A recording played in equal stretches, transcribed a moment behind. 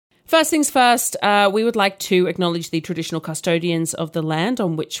First things first, we would like to acknowledge the traditional custodians of the land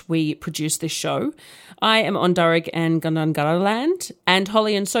on which we produce this show. I am on Darug and Gundungurra land, and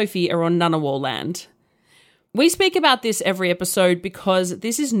Holly and Sophie are on Ngunnawal land. We speak about this every episode because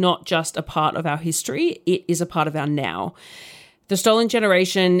this is not just a part of our history, it is a part of our now. The stolen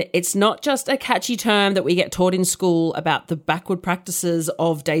generation, it's not just a catchy term that we get taught in school about the backward practices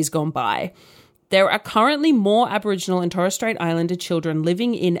of days gone by. There are currently more Aboriginal and Torres Strait Islander children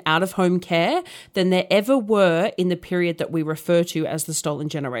living in out-of-home care than there ever were in the period that we refer to as the stolen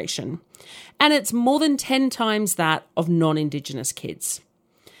generation. And it's more than 10 times that of non-Indigenous kids.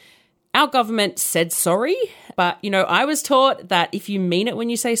 Our government said sorry, but, I was taught that if you mean it when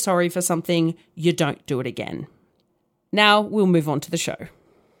you say sorry for something, you don't do it again. Now we'll move on to the show.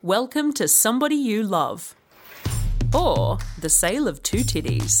 Welcome to Somebody You Love, or The Sale of Two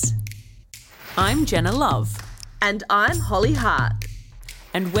Titties. I'm Jenna Love. And I'm Holly Hart.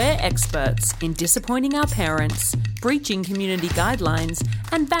 And we're experts in disappointing our parents, breaching community guidelines,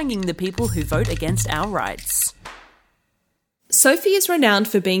 and banging the people who vote against our rights. Sophie is renowned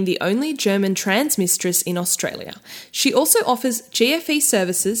for being the only German trans mistress in Australia. She also offers GFE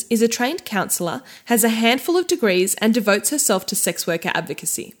services, is a trained counsellor, has a handful of degrees and devotes herself to sex worker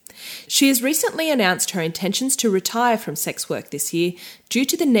advocacy. She has recently announced her intentions to retire from sex work this year due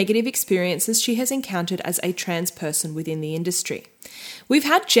to the negative experiences she has encountered as a trans person within the industry. We've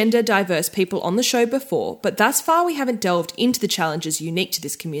had gender diverse people on the show before, but thus far we haven't delved into the challenges unique to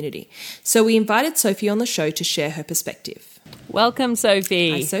this community. So we invited Sophie on the show to share her perspective. Welcome,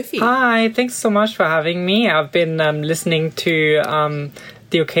 Sophie. Hi, Sophie. Hi, thanks so much for having me. I've been listening to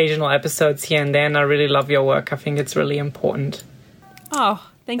the occasional episodes here and there, and I really love your work. I think it's really important. Oh,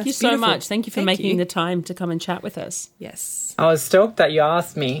 thank you so beautiful. much. Thank you for making the time to come and chat with us. Yes. I was stoked that you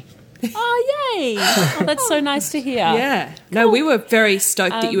asked me. Oh, yay. Oh, that's so nice to hear. Yeah. Cool. No, we were very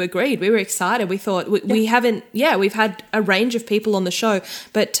stoked that you agreed. We were excited. We thought we've had a range of people on the show,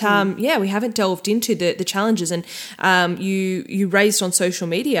 but we haven't delved into the challenges. And you raised on social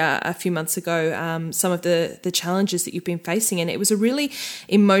media a few months ago some of the challenges that you've been facing. And it was a really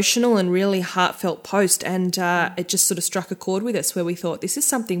emotional and really heartfelt post. And it just sort of struck a chord with us where we thought this is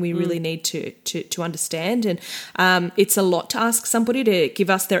something we really need to understand. And it's a lot to ask somebody to give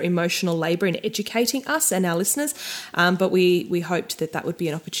us their emotional labour in educating us and our listeners, but we hoped that would be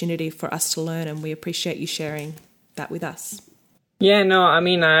an opportunity for us to learn, and we appreciate you sharing that with us. Yeah, no, I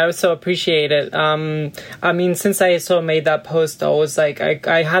mean, I also appreciate it. Since I sort of made that post, I was like,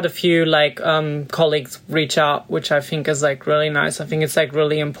 I had a few colleagues reach out, which I think is really nice. I think it's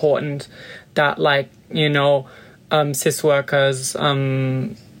really important that cis workers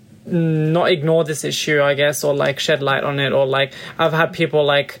not ignore this issue, I guess, or shed light on it, or I've had people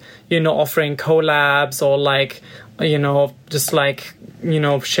offering collabs, or just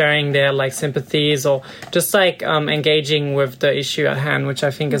sharing their sympathies, or just engaging with the issue at hand, which I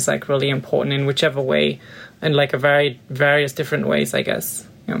think is really important in whichever way, and a very various different ways, I guess.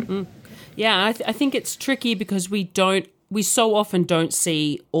 Yeah, I think it's tricky because we so often don't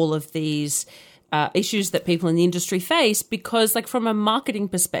see all of these issues that people in the industry face because, from a marketing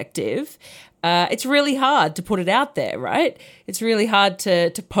perspective, it's really hard to put it out there, right? It's really hard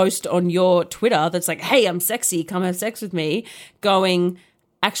to post on your Twitter that's hey, I'm sexy, come have sex with me, going,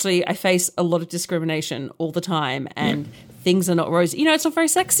 actually, I face a lot of discrimination all the time and things are not rosy. It's not very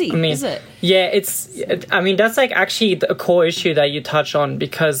sexy, is it? Yeah, that's actually a core issue that you touch on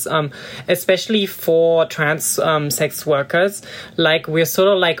because especially for trans sex workers, we're sort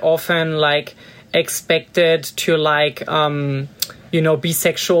of often expected to be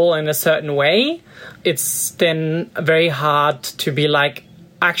sexual in a certain way. It's then very hard to be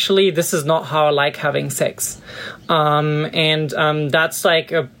actually, this is not how I like having sex. That's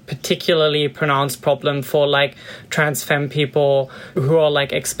a particularly pronounced problem for trans femme people who are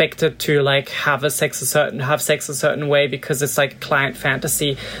expected to have sex a certain way because it's client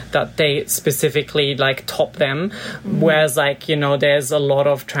fantasy that they specifically top them. Mm-hmm. Whereas there's a lot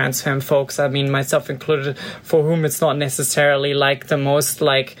of trans femme folks, I mean myself included, for whom it's not necessarily the most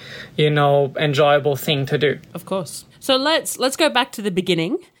enjoyable thing to do. Of course. So let's go back to the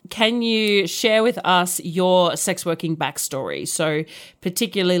beginning. Can you share with us your sex working backstory? So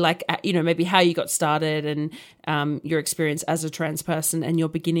particularly maybe how you got started and your experience as a trans person and your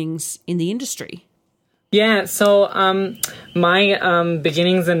beginnings in the industry. Yeah, so my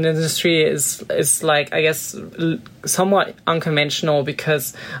beginnings in the industry is I guess somewhat unconventional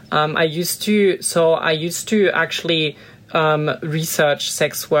because I used to actually research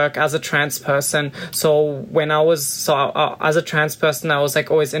sex work as a trans person. So when as a trans person, I was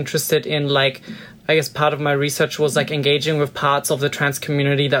always interested in I guess part of my research was like engaging with parts of the trans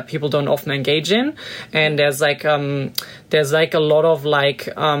community that people don't often engage in. And there's like a lot of like,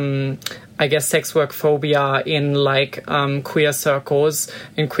 I guess, sex work phobia in like queer circles,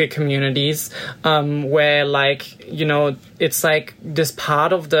 in queer communities, where like, you know, it's like this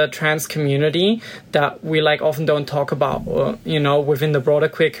part of the trans community that we like often don't talk about, or, you know, within the broader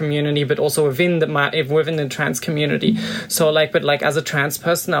queer community, but also within the trans community. So like, but like as a trans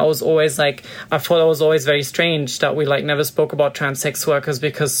person, I thought it was always very strange that we like never spoke about trans sex workers,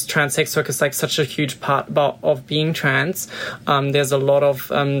 because trans sex work is like such a huge part of being trans. There's a lot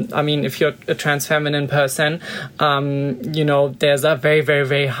of, I mean, if you're a trans feminine person, you know, there's a very, very,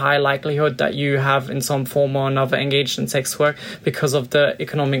 very high likelihood that you have in some form or another engaged in sex work because of the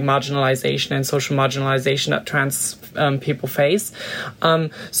economic marginalization and social marginalization that trans people face.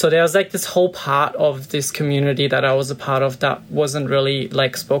 So there's like this whole part of this community that I was a part of that wasn't really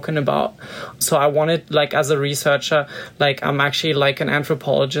like spoken about. So I wanted, like, as a researcher, like, I'm actually like an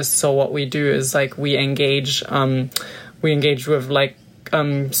anthropologist. So what we do is like we engage with like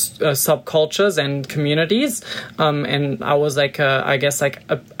subcultures and communities, and I was like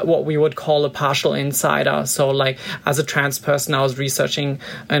what we would call a partial insider. So like as a trans person, I was researching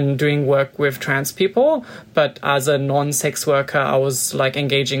and doing work with trans people, but as a non-sex worker, I was like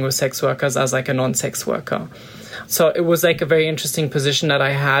engaging with sex workers as like a non-sex worker. So it was like a very interesting position that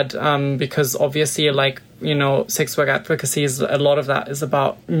I had, because obviously, like, you know, sex work advocacy is a lot of that is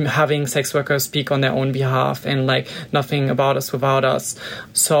about having sex workers speak on their own behalf and like nothing about us without us.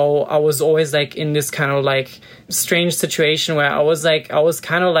 So I was always like in this kind of like strange situation where I was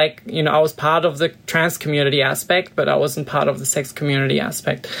kind of like, you know, I was part of the trans community aspect, but I wasn't part of the sex community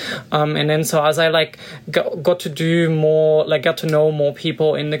aspect. And then so as I like got to do more, like got to know more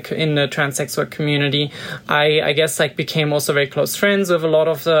people in the trans sex work community, I guess like became also very close friends with a lot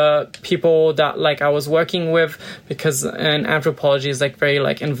of the people that like I was working with, because anthropology is like very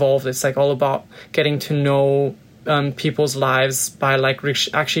like involved. It's like all about getting to know people's lives by like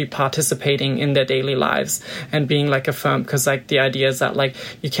actually participating in their daily lives and being like affirmed, because like the idea is that like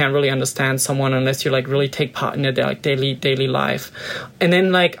you can't really understand someone unless you like really take part in their like daily life. And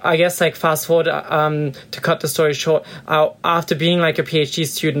then like I guess like fast forward to cut the story short, after being like a PhD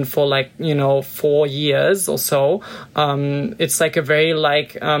student for like, you know, 4 years or so, it's like a very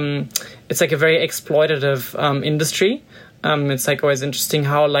like it's like a very exploitative industry. It's like always interesting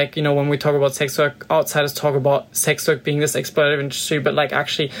how, like, you know, when we talk about sex work, outsiders talk about sex work being this exploitative industry, but like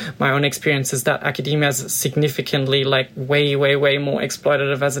actually my own experience is that academia is significantly like way, way, way more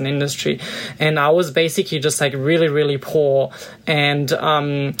exploitative as an industry. And I was basically just like really, really poor. And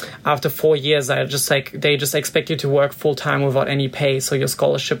after 4 years, they just expect you to work full time without any pay. So your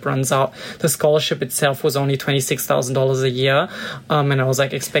scholarship runs out. The scholarship itself was only $26,000 a year. And I was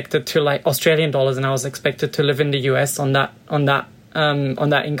like expected to, like, Australian dollars, and I was expected to live in the US on that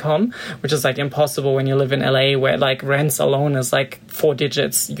income, which is like impossible when you live in LA, where like rents alone is like 4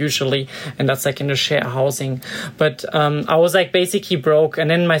 digits usually, and that's like in the share housing. But I was like basically broke, and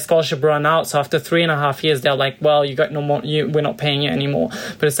then my scholarship ran out. So after 3.5 years, they're like, well, you got no more, we're not paying you anymore.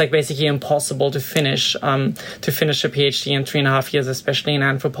 But it's like basically impossible to finish a PhD in 3.5 years, especially in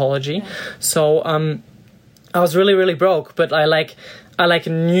anthropology. Yeah. So I was really, really broke, but I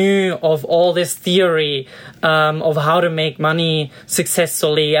knew of all this theory of how to make money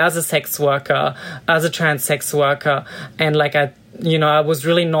successfully as a sex worker, as a trans sex worker. And like I was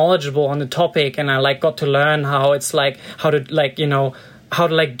really knowledgeable on the topic, and I like got to learn how it's like, how to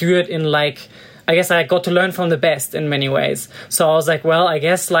do it in like, I guess I got to learn from the best in many ways. So I was like, well, I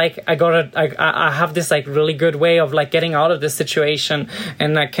guess like I have this like really good way of like getting out of this situation,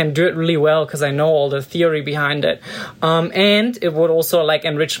 and I can do it really well because I know all the theory behind it. And it would also like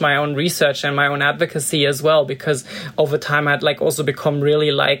enrich my own research and my own advocacy as well, because over time I'd like also become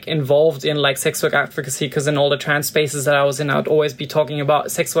really like involved in like sex work advocacy, because in all the trans spaces that I was in, I'd always be talking about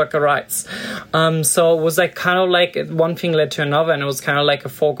sex worker rights. So it was like kind of like one thing led to another, and it was kind of like a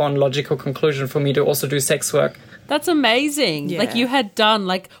foregone logical conclusion for me to also do sex work. That's amazing. Yeah. Like you had done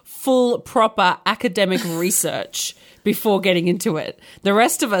like full proper academic research before getting into it. The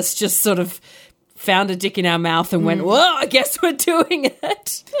rest of us just sort of found a dick in our mouth and went, well, I guess we're doing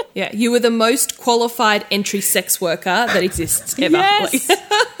it. Yeah, you were the most qualified entry sex worker that exists ever. Yes.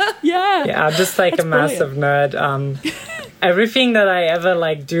 Yeah, I'm just like a massive nerd. Everything that I ever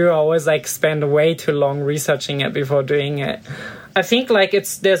like do, I always like spend way too long researching it before doing it. I think like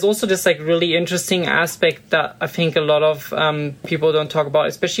there's also this like really interesting aspect that I think a lot of people don't talk about,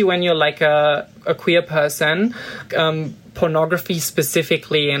 especially when you're like a queer person. pornography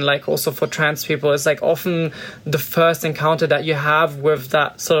specifically, and like also for trans people, is like often the first encounter that you have with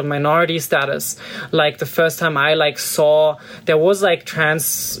that sort of minority status. Like the first time I like saw there was like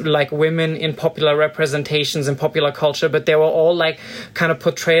trans like women in popular representations in popular culture, but they were all like kind of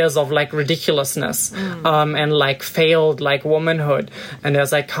portrayals of like ridiculousness and like failed like womanhood. And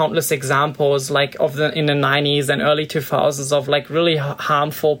there's like countless examples like of the in the 90s and early 2000s of like really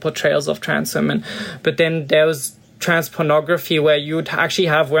harmful portrayals of trans women. But then there was trans pornography where you'd actually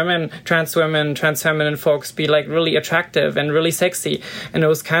have trans feminine folks be like really attractive and really sexy. And it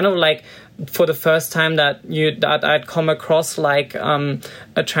was kind of like for the first time that I'd come across like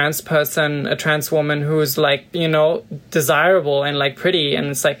a trans person, a trans woman who's like, you know, desirable and like pretty, and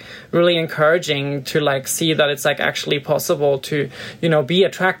it's like really encouraging to like see that it's like actually possible to, you know, be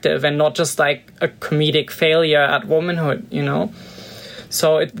attractive and not just like a comedic failure at womanhood, you know.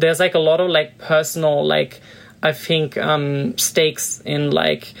 So there's like a lot of like personal like I think stakes in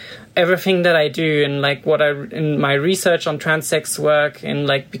like everything that I do, and like in my research on trans sex work and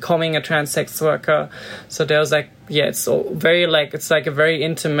like becoming a trans sex worker. So there's like, yeah, it's very like, it's like a very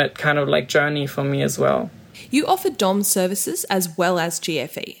intimate kind of like journey for me as well. You offer DOM services as well as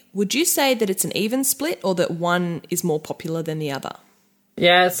GFE. Would you say that it's an even split, or that one is more popular than the other?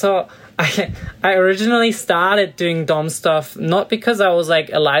 Yeah, so I originally started doing DOM stuff not because I was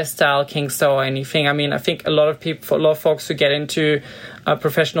like a lifestyle kinkster or anything. I mean, I think a lot of folks who get into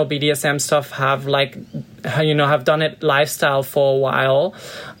professional BDSM stuff have like, you know, have done it lifestyle for a while.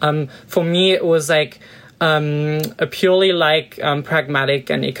 For me, it was like a purely like pragmatic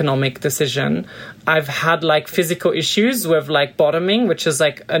and economic decision. I've had like physical issues with like bottoming, which is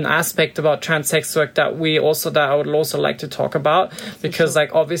like an aspect about trans sex work that I would also like to talk about, because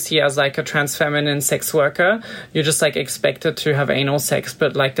like obviously as like a trans feminine sex worker, you're just like expected to have anal sex,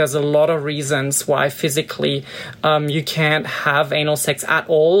 but like there's a lot of reasons why physically you can't have anal sex at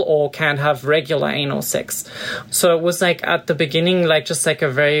all or can't have regular anal sex. So it was like at the beginning like just like a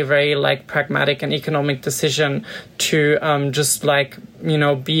very, very like pragmatic and economic decision to just like, you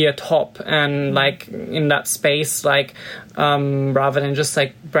know, be a top and like in that space, like rather than just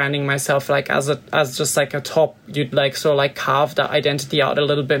like branding myself like as just like a top, you'd like sort of like carve that identity out a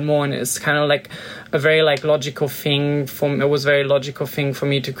little bit more. And it's kind of like a very like logical thing it was a very logical thing for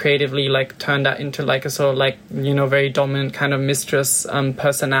me to creatively like turn that into like a sort of like, you know, very dominant kind of mistress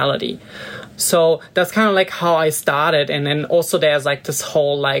personality. So that's kind of like how I started. And then also there's like this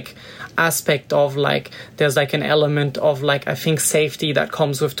whole like aspect of like there's like an element of like I think safety that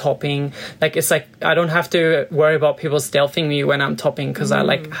comes with topping. Like it's like I don't have to worry about people stealthing me when I'm topping, because I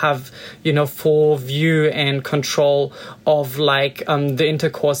like have, you know, full view and control of like the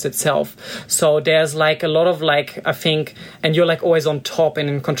intercourse itself. So there's like a lot of like I think, and you're like always on top and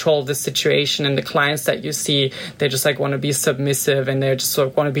in control of the situation, and the clients that you see, they just like want to be submissive and they just sort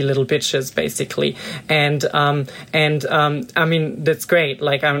of want to be little bitches basically. And I mean that's great.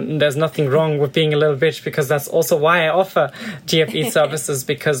 Like there's nothing wrong with being a little bitch, because that's also why I offer GFE services,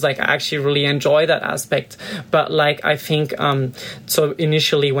 because like I actually really enjoy that aspect. But like I think so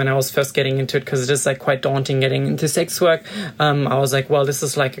initially when I was first getting into it, because it is like quite daunting getting into sex work, I was like, well, this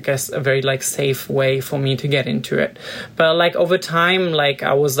is like I guess a very like safe way for me to get into it. But like over time, like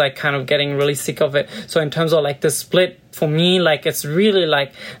I was like kind of getting really sick of it. So in terms of like the split for me, like it's really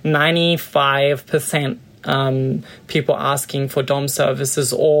like 95% people asking for DOM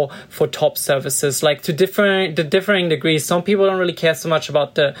services or for top services, like the differing degrees. Some people don't really care so much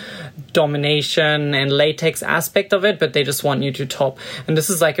about the domination and latex aspect of it, but they just want you to top. And this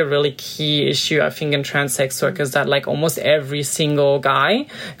is like a really key issue, I think, in trans sex work, is that like almost every single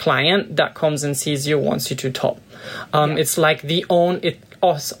client that comes and sees you wants you to top. It's like it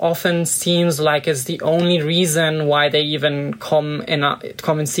often seems like it's the only reason why they even come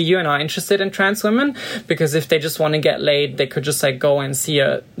and see you and are interested in trans women, because if they just want to get laid, they could just like go and see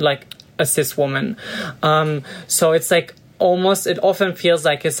a cis woman. So it's like it often feels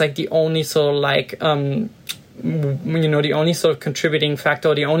like it's like the only sort of like you know, the only sort of contributing factor,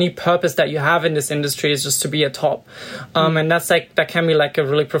 or the only purpose that you have in this industry is just to be a top. And that's like, that can be like a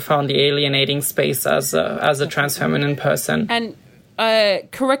really profoundly alienating space as a trans feminine person. And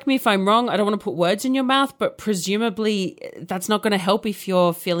correct me if I'm wrong, I don't want to put words in your mouth, but presumably that's not going to help if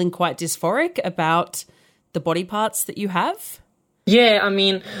you're feeling quite dysphoric about the body parts that you have? Yeah, I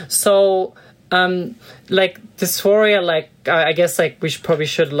mean, so like dysphoria, like I guess like we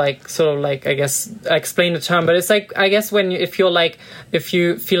should like sort of like I guess explain the term, but it's like I guess if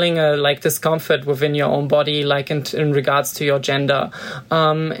you feeling a like discomfort within your own body, like in regards to your gender,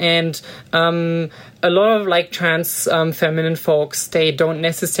 a lot of like trans feminine folks, they don't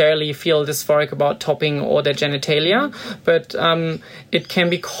necessarily feel dysphoric about topping or their genitalia, but it can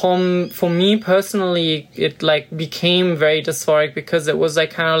become, for me personally, it like became very dysphoric because it was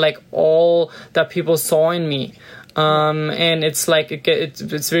like kind of like all that people saw in me. And it's like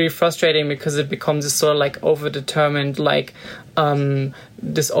it's very frustrating because it becomes this sort of like overdetermined like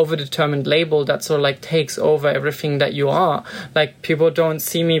this overdetermined label that sort of like takes over everything that you are. Like people don't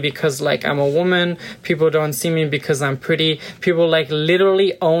see me because like I'm a woman, people don't see me because I'm pretty, people like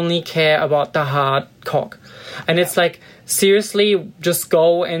literally only care about the hard cock. And it's like, seriously, just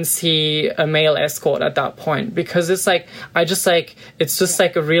go and see a male escort at that point, because it's like it's just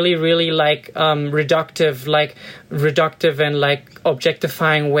like a really, really like reductive and like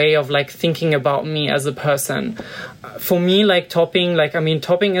objectifying way of like thinking about me as a person. For me, like topping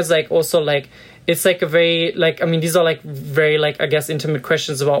is like also like, it's like a very like, I mean, these are like very like I guess intimate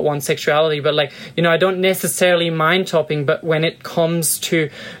questions about one's sexuality, but like, you know, I don't necessarily mind topping, but when it comes to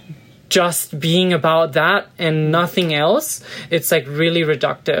just being about that and nothing else, it's like really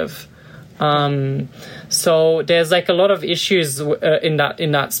reductive. So there's like a lot of issues in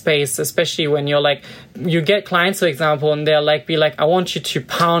that space, especially when you're like, you get clients, for example, and they'll like be like, I want you to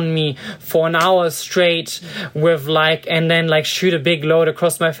pound me for an hour straight with like, and then like shoot a big load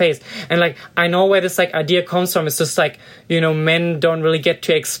across my face. And like, I know where this like idea comes from. It's just like, you know, men don't really get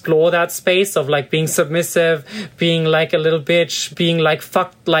to explore that space of like being submissive, being like a little bitch, being like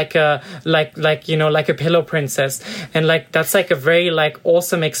fucked like a you know, like a pillow princess. And like that's like a very like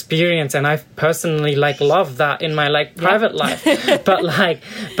awesome experience, and I personally like love that in my like private life. but like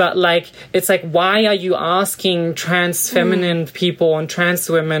it's like, why are you asking trans feminine people and trans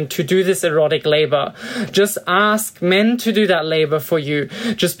women to do this erotic labor? Just ask men to do that labor for you,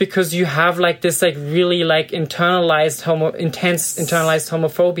 just because you have like this like really like internalized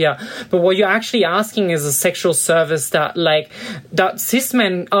homophobia. But what you're actually asking is a sexual service that cis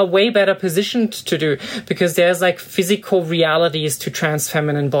men are way better positioned to do, because there's like physical realities to trans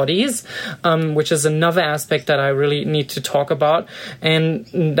feminine bodies, which is another aspect that I really need to talk about. And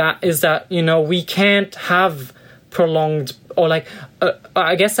that is that, you know, we can't have prolonged, or like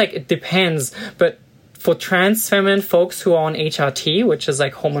I guess like it depends, but for trans feminine folks who are on HRT, which is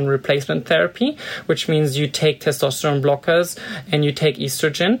like hormone replacement therapy, which means you take testosterone blockers and you take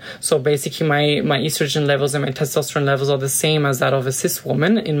estrogen. So basically my estrogen levels and my testosterone levels are the same as that of a cis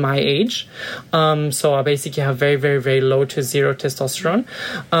woman in my age. So I basically have very, very, very low to zero testosterone.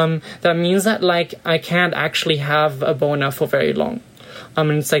 That means that like I can't actually have a boner for very long.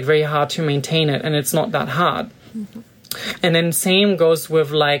 And it's like very hard to maintain it, and it's not that hard. Mm-hmm. And then same goes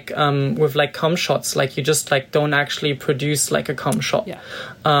with like cum shots. Like you just like don't actually produce like a cum shot. Yeah.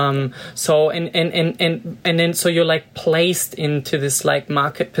 So and then so you're like placed into this like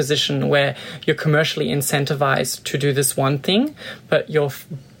market position where you're commercially incentivized to do this one thing, but your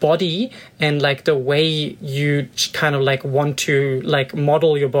body and like the way you kind of like want to like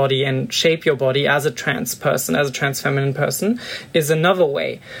model your body and shape your body as a trans person, as a trans feminine person, is another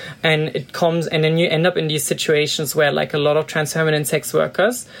way. And it comes, and then you end up in these situations where like a lot of trans feminine sex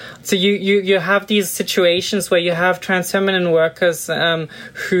workers, so you have these situations where you have trans feminine workers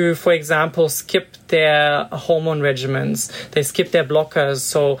who, for example, skip their hormone regimens, they skip their blockers,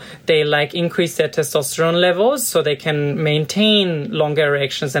 so they like increase their testosterone levels so they can maintain longer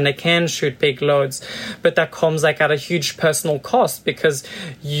erections and they can shoot big loads. But that comes like at a huge personal cost, because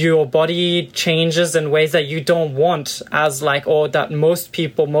your body changes in ways that you don't want, as like, or that most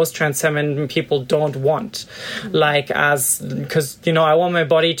trans feminine people don't want. Like because, you know, I want my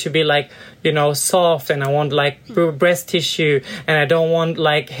body to be like, you know, soft, and I want like breast tissue, and I don't want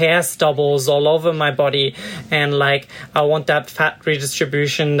like hair stubbles all over my body, and like I want that fat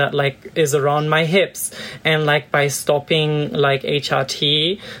redistribution that like is around my hips. And like by stopping like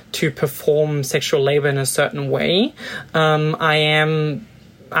HRT to perform sexual labor in a certain way, I am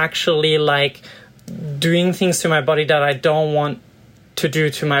actually like doing things to my body that I don't want to do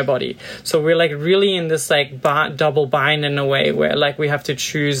to my body. So we're like really in this like double bind in a way, where like we have to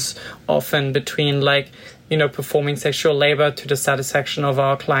choose often between like, you know, performing sexual labor to the satisfaction of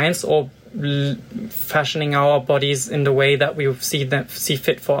our clients, or fashioning our bodies in the way that we see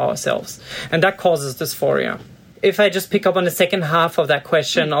fit for ourselves. And that causes dysphoria. if I just pick up on the second half of that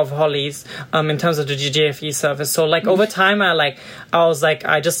question of Holly's, in terms of the GGFE service. So like over time,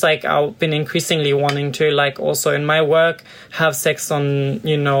 I've been increasingly wanting to like also in my work have sex have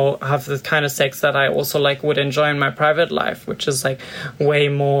the kind of sex that I also like would enjoy in my private life, which is like way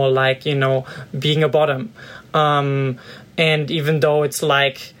more like, being a bottom. And even though it's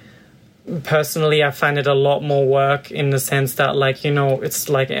like, personally, I find it a lot more work in the sense that, like, it's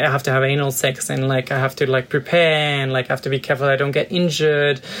like I have to have anal sex and, like, I have to, like, prepare and, like, I have to be careful I don't get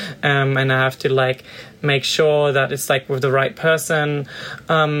injured, and I have to, like, make sure that it's, like, with the right person.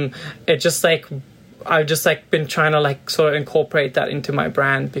 It just, like, I've just, like, been trying to, like, sort of incorporate that into my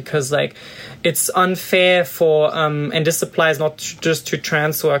brand because, like, it's unfair for, and this applies not just to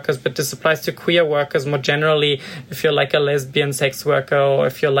trans workers, but this applies to queer workers more generally. If you're, like, a lesbian sex worker or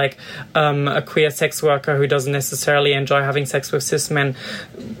if you're, like, a queer sex worker who doesn't necessarily enjoy having sex with cis men,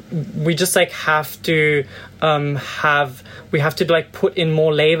 we just, like, have to like, put in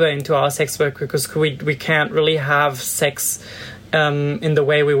more labor into our sex work because we can't really have sex in the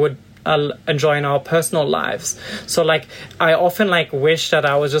way we would enjoy in our personal lives. So like I often like wish that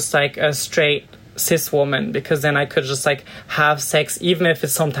I was just like a straight cis woman because then I could just like have sex, even if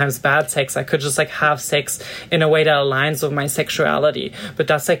it's sometimes bad sex, I could just like have sex in a way that aligns with my sexuality. But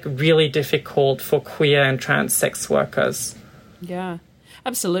that's like really difficult for queer and trans sex workers. Yeah,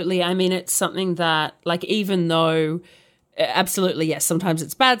 absolutely. I mean, it's something that like even though absolutely, yes, sometimes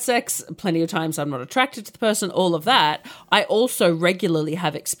it's bad sex, plenty of times I'm not attracted to the person, all of that. I also regularly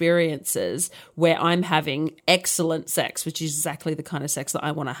have experiences where I'm having excellent sex, which is exactly the kind of sex that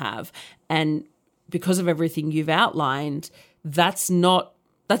I want to have. And because of everything you've outlined, that's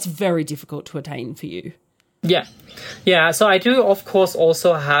very difficult to attain for you. Yeah. So I do, of course,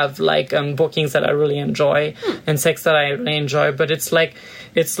 also have like bookings that I really enjoy and sex that I really enjoy, but it's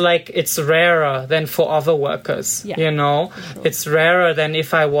rarer than for other workers. Yeah. Sure. It's rarer than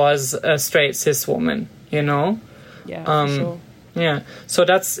if I was a straight cis woman. Yeah, for sure. Yeah. So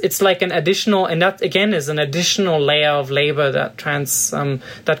it's like an additional, and that again is an additional layer of labor that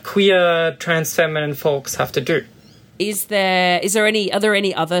that queer trans feminine folks have to do. Are there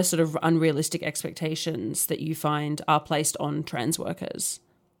any other sort of unrealistic expectations that you find are placed on trans workers?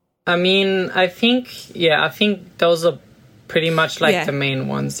 I mean, I think those are pretty much like the main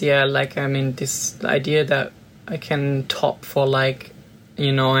ones. Yeah, like, I mean, this idea that I can top for like,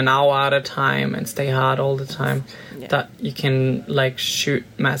 an hour at a time and stay hard all the time, that you can like shoot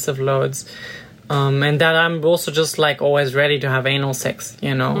massive loads. And that I'm also just like always ready to have anal sex,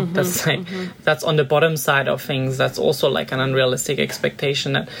 that's like, that's on the bottom side of things. That's also like an unrealistic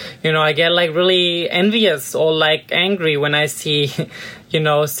expectation that, I get like really envious or like angry when I see,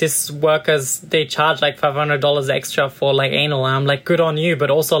 cis workers, they charge like $500 extra for like anal. And I'm like, good on you.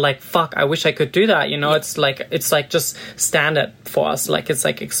 But also like, fuck, I wish I could do that. It's like just standard for us. Like it's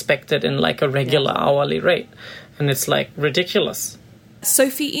like expected in like a regular hourly rate. And it's like ridiculous.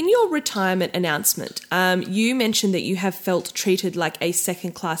 Sophie, in your retirement announcement, you mentioned that you have felt treated like a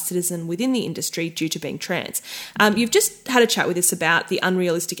second-class citizen within the industry due to being trans. You've just had a chat with us about the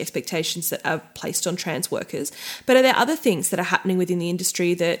unrealistic expectations that are placed on trans workers, but are there other things that are happening within the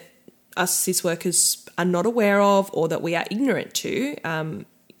industry that us cis workers are not aware of or that we are ignorant to,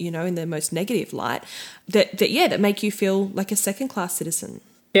 in the most negative light, that make you feel like a second-class citizen?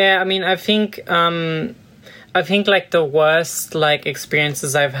 Yeah, I mean, I think like the worst like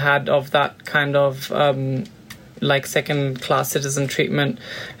experiences I've had of that kind of like second class citizen treatment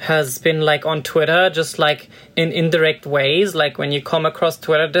has been like on Twitter, just like in indirect ways, like when you come across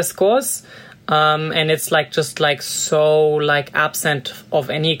Twitter discourse and it's like just like so like absent of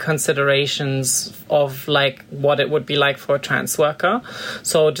any considerations of like what it would be like for a trans worker.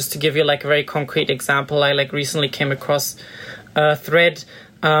 So just to give you like a very concrete example, I like recently came across a thread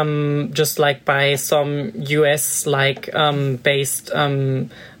just like by some US like based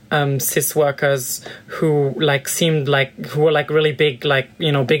cis workers who like seemed like who were like really big, like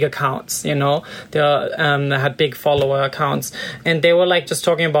big accounts, they had big follower accounts, and they were like just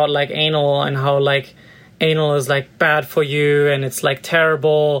talking about like anal and how like anal is like bad for you and it's like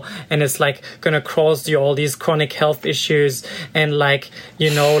terrible and it's like gonna cause you all these chronic health issues and like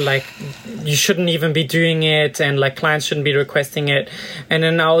like you shouldn't even be doing it and like clients shouldn't be requesting it. And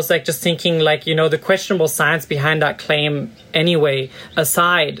then I was like just thinking like the questionable science behind that claim anyway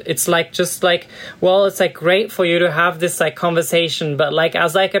aside, it's like just like, well, it's like great for you to have this like conversation, but like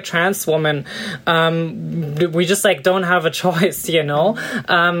as like a trans woman we just like don't have a choice,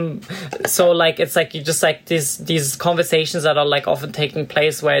 so like it's like you just like these conversations that are like often taking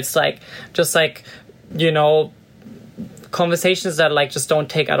place where it's like just like conversations that like just don't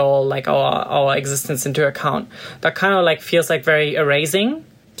take at all like our existence into account. That kind of like feels like very erasing.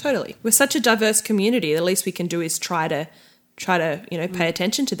 Totally. We're such a diverse community. The least we can do is try to pay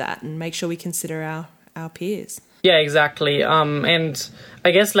attention to that and make sure we consider our peers. Yeah, exactly. And I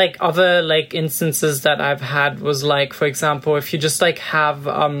guess like other like instances that I've had was like, for example, if you just like have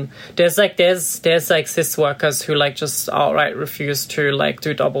there's like cis workers who like just outright refuse to like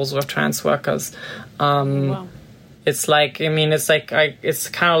do doubles with trans workers. Wow. It's like, I mean, it's like it's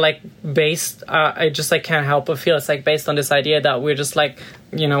kind of like based. I just like can't help but feel it's like based on this idea that we're just like,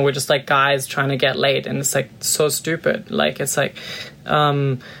 you know, we're just like guys trying to get laid, and it's like so stupid. Like it's like.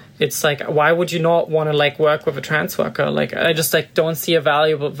 It's like, why would you not want to like work with a trans worker? Like, I just like don't see a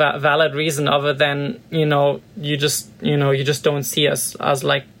valid reason other than, you know, you just don't see us as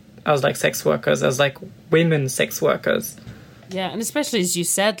like sex workers, as like women sex workers. Yeah, and especially as you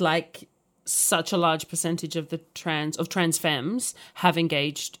said, like such a large percentage of the trans femmes have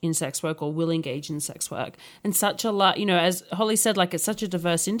engaged in sex work or will engage in sex work, and such a lot, you know, as Holly said, like it's such a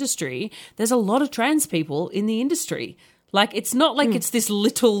diverse industry. There's a lot of trans people in the industry. Like, it's not like it's this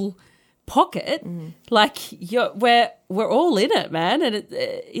little pocket. Like, we're all in it, man. And,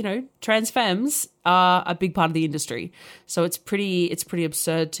 you know, trans femmes are a big part of the industry. So it's pretty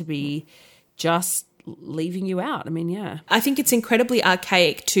absurd to be just leaving you out. I mean, yeah. I think it's incredibly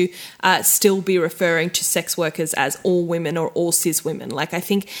archaic to still be referring to sex workers as all women or all cis women. Like, I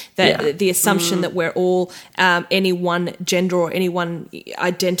think that the assumption that we're all any one gender or any one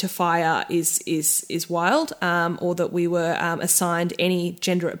identifier is wild, or that we were assigned any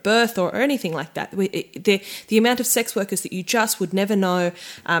gender at birth or anything like that. The amount of sex workers that you just would never know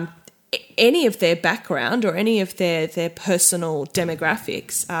any of their background or any of their personal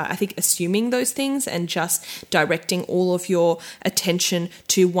demographics, I think assuming those things and just directing all of your attention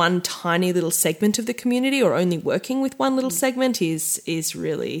to one tiny little segment of the community or only working with one little segment is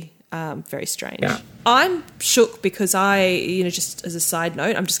really very strange. Yeah. I'm shook because just as a side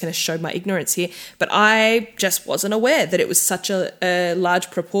note, I'm just going to show my ignorance here, but I just wasn't aware that it was such a large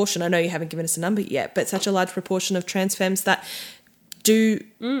proportion. I know you haven't given us a number yet, but such a large proportion of trans femmes that do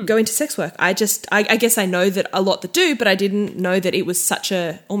go into sex work. I guess I know that a lot that do, but I didn't know that it was such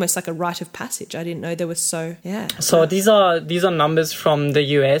almost like a rite of passage. I didn't know there was so. So these are numbers from the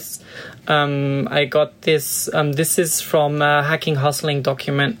US. I got this. This is from a Hacking Hustling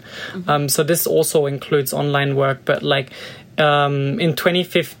document. So this also includes online work, but like. In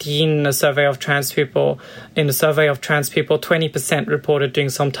 2015, in a survey of trans people, 20% reported doing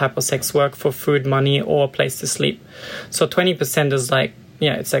some type of sex work for food, money, or a place to sleep. So 20% is like,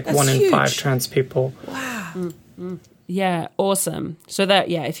 it's like that's 1 in 5 trans people. Wow. Yeah, awesome. So that,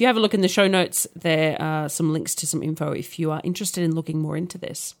 if you have a look in the show notes, there are some links to some info if you are interested in looking more into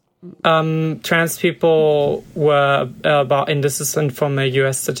this. Trans people were and this is from a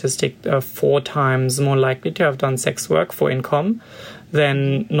US statistic, 4 times more likely to have done sex work for income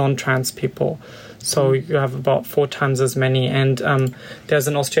than non-trans people. So you have about 4 times as many. And there's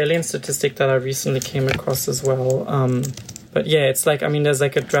an Australian statistic that I recently came across as well. But it's like, I mean, there's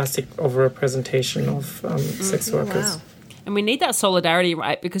like a drastic overrepresentation of sex workers. Wow. And we need that solidarity,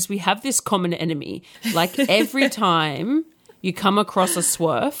 right? Because we have this common enemy. Like every time you come across a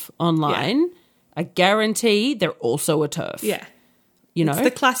swerf online, I guarantee they're also a turf. Yeah. You know? It's the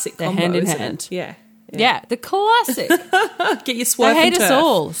classic they're combo, hand in isn't hand. It? Yeah. Yeah, the classic. Get your swerf They and hate turf. us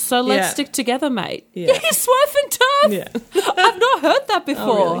all, so let's stick together, mate. Yeah. Get your swerf and turf. Yeah. I've not heard that before.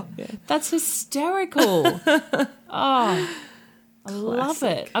 Oh, really? Yeah. That's hysterical. I love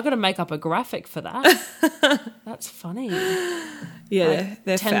it. I've got to make up a graphic for that. That's funny. Yeah,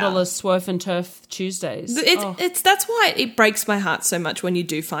 they're $10 swerf and turf Tuesdays. It's that's why it breaks my heart so much when you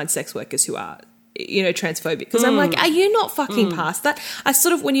do find sex workers who are, transphobic, because I'm like, are you not fucking past that? I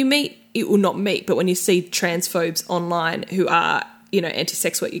sort of, when you meet, or not meet, but when you see transphobes online who are,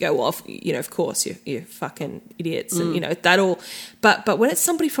 anti-sex work, you go, well, of course you're fucking idiots, and that all. But when it's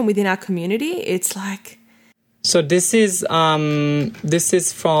somebody from within our community, it's like. So this is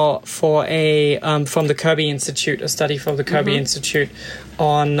for a from the Kirby Institute, a study from the Kirby Institute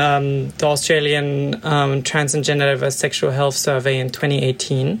on the Australian Trans and Gender Diverse Sexual Health Survey in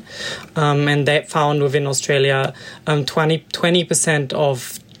 2018, and they found within Australia 20%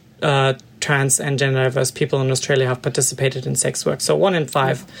 of trans and gender diverse people in Australia have participated in sex work. So 1 in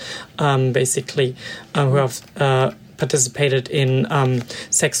 5, basically, who have participated in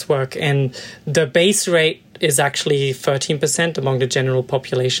sex work, and the base rate is actually 13% among the general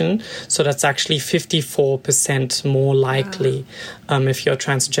population. So that's actually 54% more likely if you're a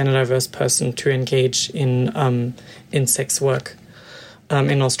transgender diverse person to engage in sex work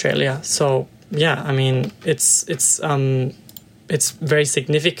in Australia. So yeah, I mean, it's very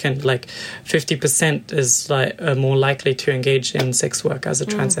significant. Like 50% is like more likely to engage in sex work as a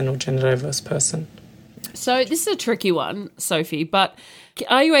trans and or gender diverse person. So this is a tricky one, Sophie, but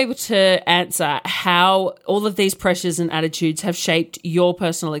are you able to answer how all of these pressures and attitudes have shaped your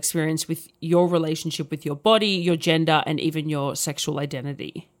personal experience with your relationship with your body, your gender, and even your sexual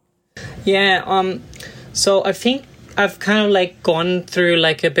identity? Yeah, so I think I've kind of like gone through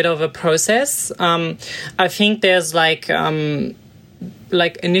like a bit of a process. I think there's like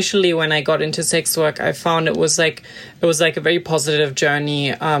initially when I got into sex work, I found it was like a very positive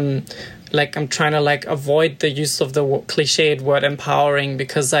journey. Like I'm trying to like avoid the use of the cliched word empowering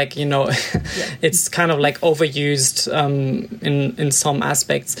because like, you know, it's kind of like overused in some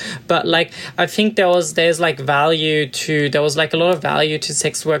aspects. But like I think there was like a lot of value to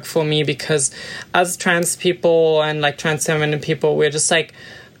sex work for me because as trans people and like trans feminine people, we're just like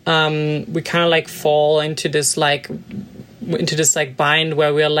we kind of like fall into this bind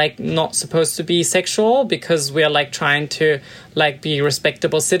where we're like not supposed to be sexual because we're like trying to like be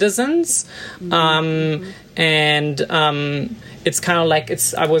respectable citizens. And it's kind of like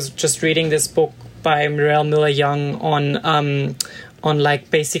I was just reading this book by Muriel Miller-Young on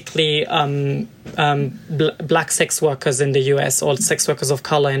like basically black sex workers in the US or sex workers of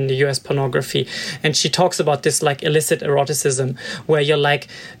color in the US pornography, and she talks about this like illicit eroticism where you're like,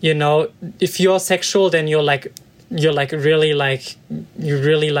 you know, if you're sexual then you're really like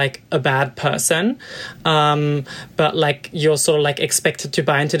a bad person, but like you're sort of like expected to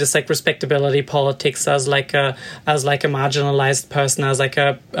buy into this like respectability politics as like a marginalized person, as like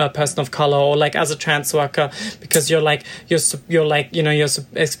a person of color, or like as a trans worker, because you're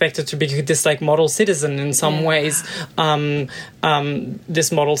expected to be this like model citizen in some ways.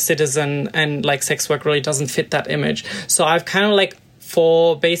 This model citizen and like sex work really doesn't fit that image. So I've kind of like,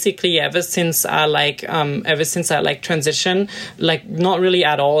 for basically ever since I transitioned, like not really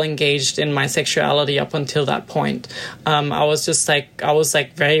at all engaged in my sexuality up until that point. I was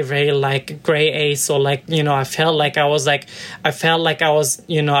very, very like gray ace, or like, you know, I felt like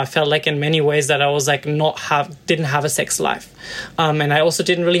in many ways that I was like didn't have a sex life. And I also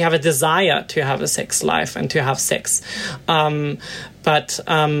didn't really have a desire to have a sex life and to have sex. But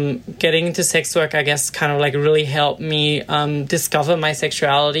getting into sex work, I guess, kind of like really helped me discover my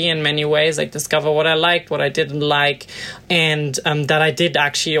sexuality in many ways, like discover what I liked, what I didn't like, and that I did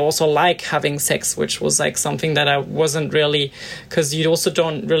actually also like having sex, which was like something that I wasn't really, because you also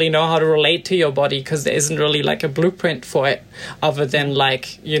don't really know how to relate to your body because there isn't really like a blueprint for it other than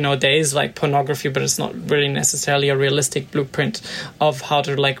like, you know, there is like pornography, but it's not really necessarily a realistic blueprint of how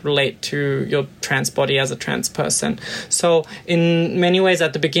to like relate to your trans body as a trans person. So in many ways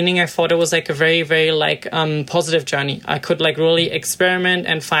at the beginning I thought it was like a very, very like positive journey. I could like really experiment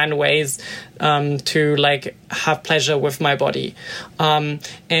and find ways to like have pleasure with my body, and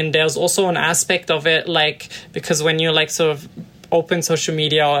there's also an aspect of it, like, because when you like sort of open social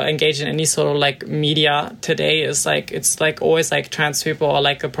media or engage in any sort of like media today, is like it's like always like trans people are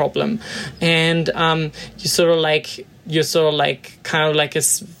like a problem, and you're sort of like kind of like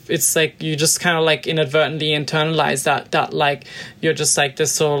it's like you just kind of like inadvertently internalize that like you're just like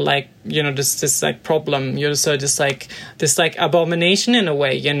this sort of like, you know, this like problem, you're so just like this like abomination in a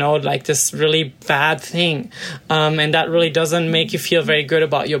way, you know, like this really bad thing, and that really doesn't make you feel very good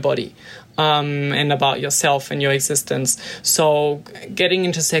about your body and about yourself and your existence. So getting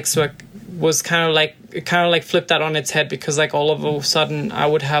into sex work was kind of like flipped that on its head, because like all of a sudden I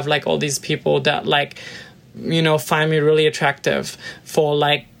would have like all these people that like, you know, find me really attractive for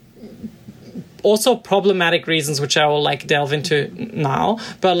like also problematic reasons, which I will like delve into now.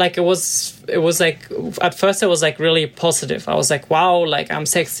 But like it was like at first it was like really positive. I was like, wow, like I'm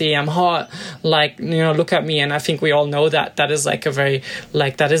sexy, I'm hot, like, you know, look at me. And I think we all know that is like a very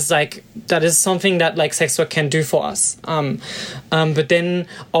like that is something that like sex work can do for us. But then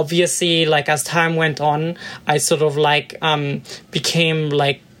obviously like as time went on, I sort of like became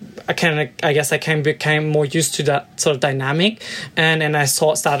like became more used to that sort of dynamic, and I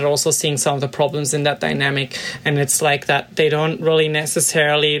started also seeing some of the problems in that dynamic. And it's like that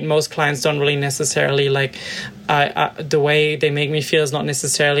most clients don't really necessarily like the way they make me feel is not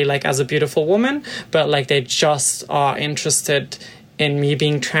necessarily like as a beautiful woman, but like they just are interested in me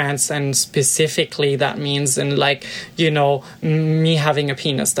being trans, and specifically that means in like, you know, me having a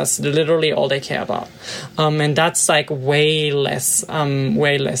penis. That's literally all they care about, and that's like way less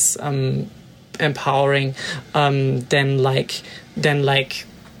empowering than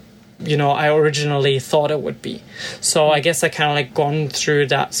I originally thought it would be. So I guess I kind of like gone through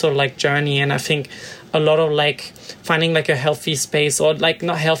that sort of like journey, and I think a lot of like finding like a healthy space, or like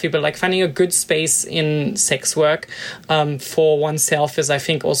not healthy, but like finding a good space in sex work for oneself is, I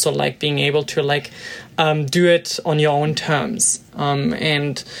think, also like being able to like do it on your own terms,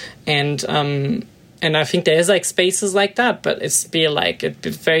 and I think there's like spaces like that, but it's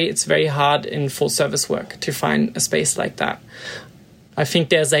very hard in full service work to find a space like that. I think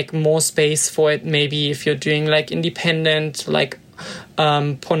there's like more space for it maybe if you're doing like independent like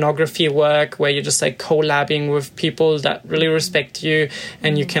pornography work, where you're just like collabing with people that really respect you,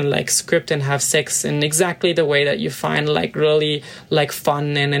 and you can like script and have sex in exactly the way that you find like really like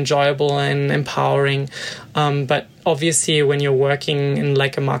fun and enjoyable and empowering. But obviously when you're working in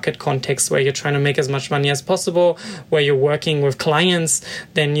like a market context where you're trying to make as much money as possible, where you're working with clients,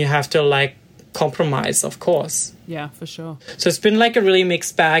 then you have to like compromise, of course. Yeah, for sure. So it's been like a really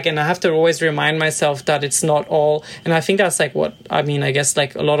mixed bag, and I have to always remind myself that it's not all, and I think that's like what I mean, I guess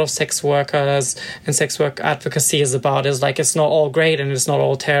like a lot of sex workers and sex work advocacy is about, is like it's not all great and it's not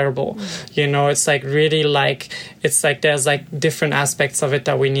all terrible. It's like really like, it's like there's like different aspects of it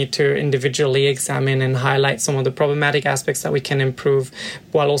that we need to individually examine and highlight some of the problematic aspects that we can improve,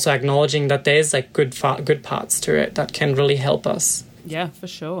 while also acknowledging that there's like good parts to it that can really help us. Yeah, for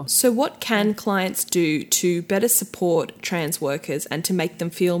sure. So what can clients do to better support trans workers and to make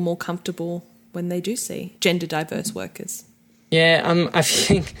them feel more comfortable when they do see gender diverse workers? Yeah, I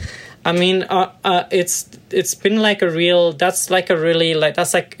think, I mean, it's been like a real, that's like a really, like,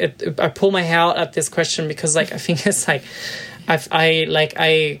 that's like, I pull my hair out at this question, because like, I think it's like,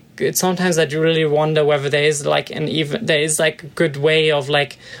 sometimes I do really wonder whether there is like there is like a good way of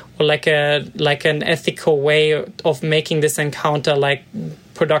like, or like an ethical way of making this encounter like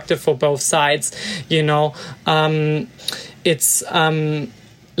productive for both sides. It's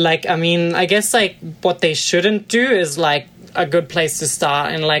like, I mean, I guess like what they shouldn't do is like a good place to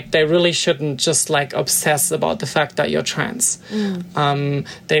start, and like they really shouldn't just like obsess about the fact that you're trans.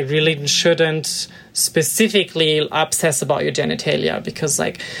 They really shouldn't specifically obsess about your genitalia, because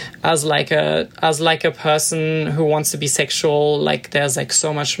like as like a person who wants to be sexual, like there's like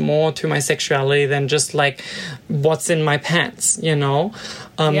so much more to my sexuality than just like what's in my pants, Yep.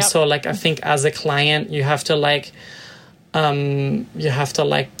 So like I think as a client you have to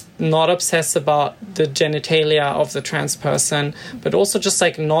not obsess about the genitalia of the trans person, but also just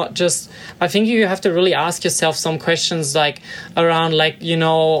like not just, I think you have to really ask yourself some questions like around like,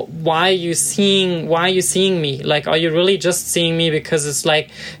 why are you seeing me? Like, are you really just seeing me because it's like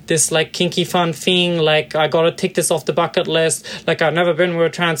this like kinky fun thing, like I gotta tick this off the bucket list, like I've never been with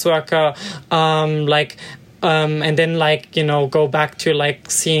a trans worker, and then like, go back to like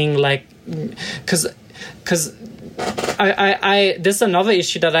seeing like, because I this is another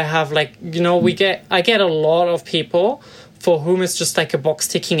issue that I have, like, I get a lot of people for whom it's just like a box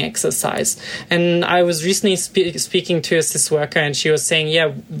ticking exercise. And I was recently speaking to a cis worker, and she was saying,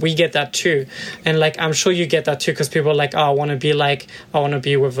 yeah, we get that too. And like, I'm sure you get that too, because people are like, oh, I want to be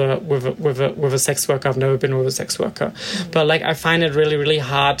with a sex worker. I've never been with a sex worker. Mm-hmm. But like, I find it really, really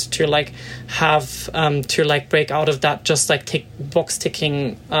hard to like have, to like break out of that just like box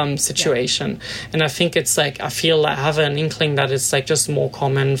ticking situation. Yeah. And I think it's like, I have an inkling that it's like just more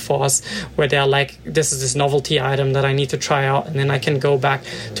common for us, where they're like, this is this novelty item that I need to try out, and then I can go back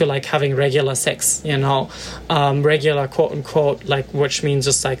to like having regular sex, regular quote unquote, like, which means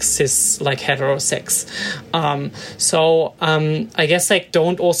just like cis, like hetero sex. So I guess like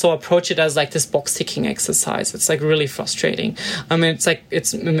don't also approach it as like this box ticking exercise. It's like really frustrating. I mean, it's like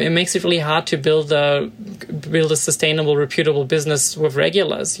it makes it really hard to build a sustainable, reputable business with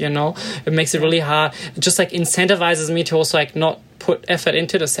regulars. It makes it really hard. It just like incentivizes me to also like not put effort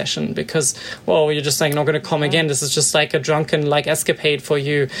into the session, because, well, you're just like not going to come again. This is just like a drunken like escapade for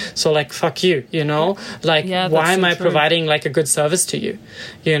you. So like, fuck you, like, why am I providing like a good service to you?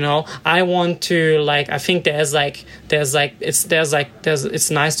 I want to like, I think it's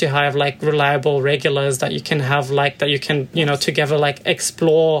nice to have like reliable regulars that you can have, like, that you can, together like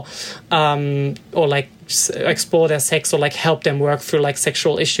explore, or like explore their sex, or like help them work through like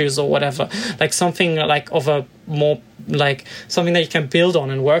sexual issues or whatever, like something like of a more like something that you can build on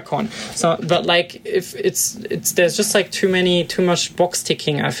and work on. So, but like, if it's there's just like too much box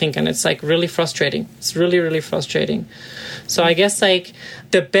ticking, I think, and it's like really frustrating. It's really, really frustrating. So I guess like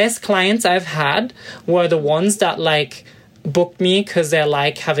the best clients I've had were the ones that like booked me because they're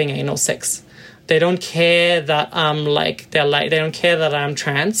like having anal sex. They don't care that I'm like, they don't care that I'm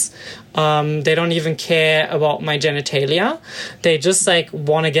trans. They don't even care about my genitalia. They just like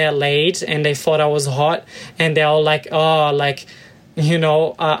want to get laid, and they thought I was hot, and they're all like, oh, like you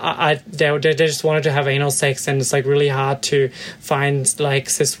know, they just wanted to have anal sex, and it's like really hard to find like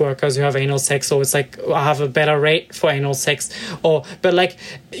cis workers who have anal sex, so it's like I have a better rate for anal sex, but like,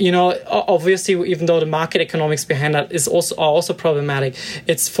 you know, obviously, even though the market economics behind that are also problematic,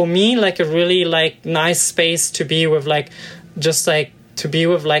 it's for me like a really like nice space to be with, like just like to be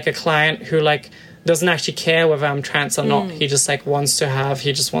with like a client who like doesn't actually care whether I'm trans or not. He just like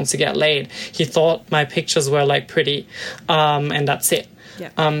he just wants to get laid. He thought my pictures were like pretty, and that's it.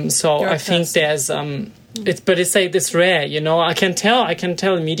 Yeah. So I think there's it's like it's rare, you know. I can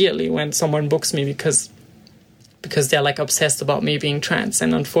tell immediately when someone books me because they're like obsessed about me being trans,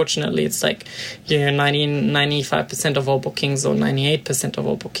 and unfortunately it's like, you know, 95% of all bookings or 98% of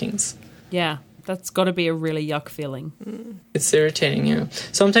all bookings. Yeah. That's got to be a really yuck feeling. It's irritating, yeah.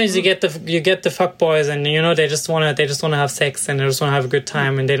 Sometimes you get the fuckboys, and you know they just wanna have sex, and they just wanna have a good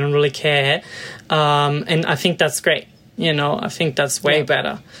time, and they don't really care. And I think that's great. You know, I think that's way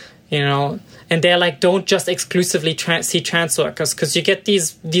better. You know, and they're like, don't just exclusively see trans workers, because you get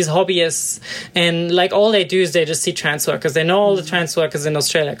these hobbyists, and like all they do is they just see trans workers. They know all the trans workers in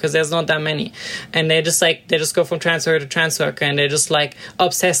Australia because there's not that many, and they just go from trans worker to trans worker, and they're just like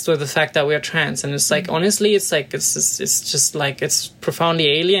obsessed with the fact that we're trans. And it's like, honestly, it's like it's just like it's profoundly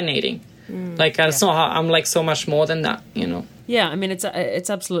alienating. Like it's not. I'm like so much more than that, you know. Yeah, I mean it's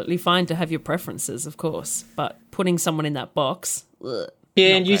absolutely fine to have your preferences, of course, but putting someone in that box. Ugh.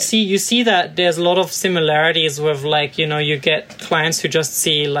 Yeah, and you see that there's a lot of similarities with, like, you know, you get clients who just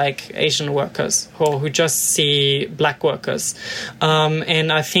see like Asian workers or who just see black workers, and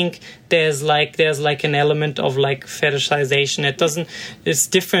I think there's like an element of like fetishization. It's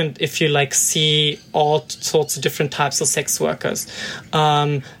different if you like see all sorts of different types of sex workers.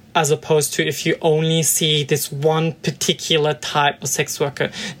 As opposed to if you only see this one particular type of sex worker,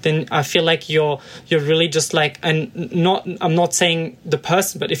 then I feel like you're really just like, I'm not saying the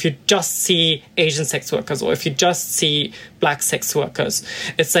person, but if you just see Asian sex workers or if you just see black sex workers,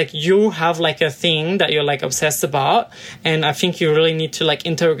 it's like you have like a thing that you're like obsessed about, and I think you really need to like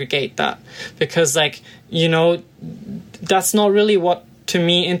interrogate that, because like, you know, that's not really what, to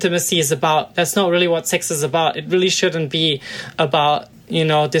me, intimacy is about. That's not really what sex is about. It really shouldn't be about, you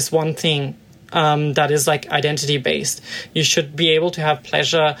know, this one thing that is like identity based. You should be able to have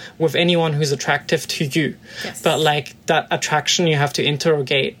pleasure with anyone who's attractive to you. Yes. But like that attraction you have to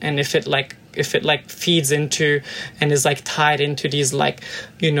interrogate, and if it feeds into and is like tied into these like,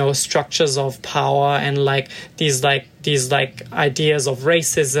 you know, structures of power and like these ideas of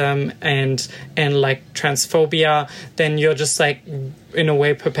racism and like transphobia, then you're just like in a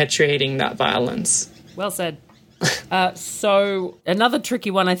way perpetuating that violence. Well said. So another tricky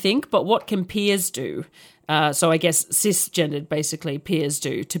one, I think, but what can peers do? So I guess cisgendered, basically, peers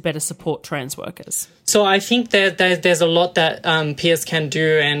do to better support trans workers. So I think that there's a lot that peers can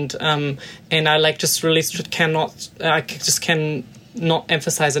do, and I like just really cannot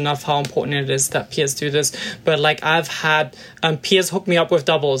emphasize enough how important it is that peers do this. But like I've had peers hook me up with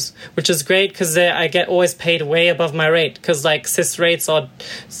doubles, which is great because I get always paid way above my rate, because like cis rates are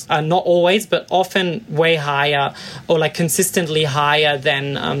not always but often way higher or like consistently higher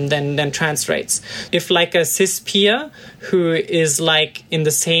than trans rates. If like a cis peer who is like in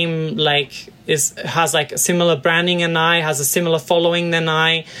the same like has like a similar branding and I has a similar following than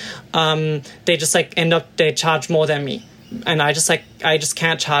I, they just like they charge more than me. And I just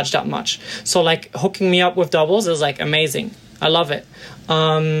can't charge that much. So like hooking me up with doubles is like amazing. I love it.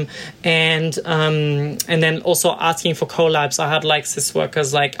 And then also asking for collabs. I had like cis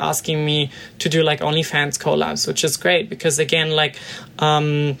workers like asking me to do like OnlyFans collabs, which is great because again, like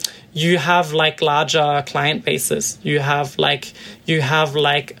you have like larger client bases. You have like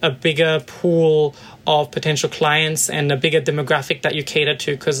a bigger pool of potential clients and a bigger demographic that you cater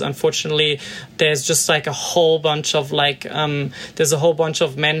to, because unfortunately there's just like a whole bunch of like there's a whole bunch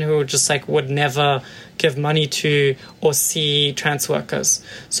of men who just like would never give money to or see trans workers.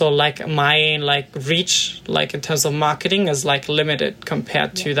 So like my like reach like in terms of marketing is like limited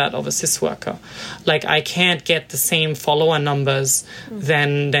compared to that of a cis worker. Like I can't get the same follower numbers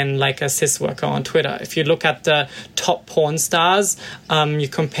than like a cis worker on Twitter. If you look at the top porn stars, you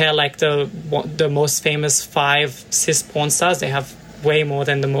compare like the most famous 5 cis porn stars, they have way more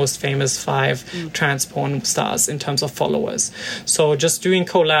than the most famous 5 trans porn stars in terms of followers. So just doing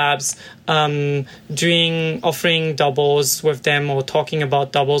collabs, offering doubles with them, or talking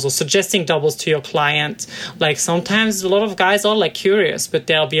about doubles, or suggesting doubles to your client. Like sometimes a lot of guys are like curious, but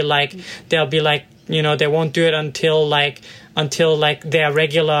they'll be like, you know, they won't do it until like they're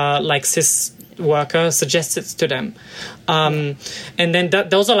regular like cis worker suggests it to them. And then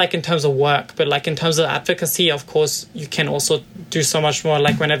those are like in terms of work, but like in terms of advocacy, of course, you can also do so much more.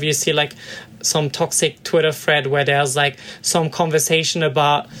 Like whenever you see like some toxic Twitter thread where there's like some conversation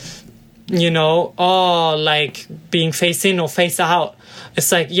about, like being face in or face out.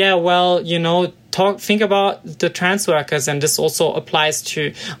 It's like, yeah, well, think about the trans workers, and this also applies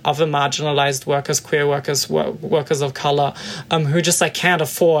to other marginalized workers, queer workers, workers of color, who just like can't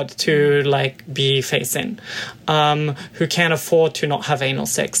afford to like be face in, who can't afford to not have anal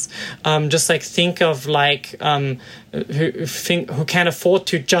sex. Just like think of like who can't afford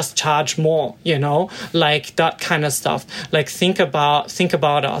to just charge more, like that kind of stuff. Like think about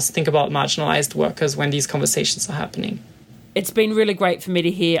us, think about marginalized workers when these conversations are happening. It's been really great for me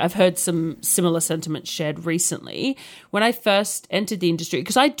to hear. I've heard some similar sentiments shared recently. When I first entered the industry,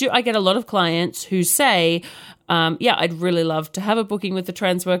 because I get a lot of clients who say, I'd really love to have a booking with a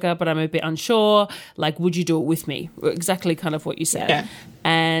trans worker, but I'm a bit unsure. Like, would you do it with me? Exactly kind of what you said. Yeah.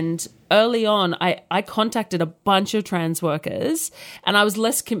 And early on, I contacted a bunch of trans workers, and I was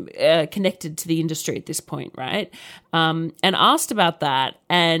less connected to the industry at this point, right? And asked about that,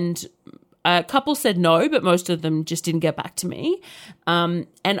 and a couple said no, but most of them just didn't get back to me. And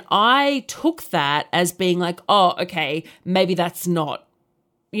I took that as being like, oh, okay, maybe that's not,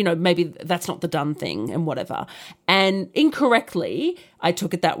 maybe that's not the done thing and whatever. And incorrectly, I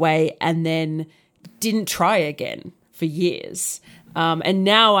took it that way and then didn't try again for years. And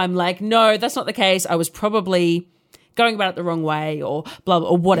now I'm like, no, that's not the case. I was probably going about it the wrong way or blah,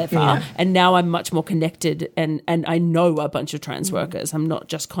 or whatever. Yeah. And now I'm much more connected and I know a bunch of trans workers. I'm not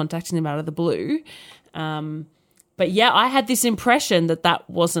just contacting them out of the blue. But yeah, I had this impression that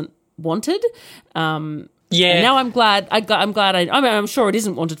wasn't wanted. And now I'm glad. I'm sure it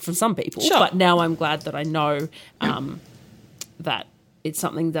isn't wanted from some people, but now I'm glad that I know that it's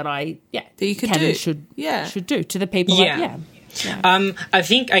something that that you can do. Should do to the people. Yeah.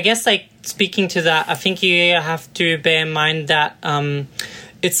 I guess like speaking to that, I think you have to bear in mind that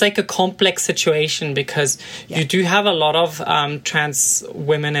it's like a complex situation because you do have a lot of trans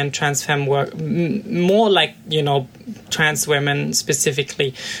women and trans femme work, more like, trans women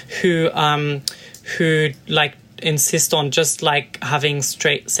specifically who like insist on just like having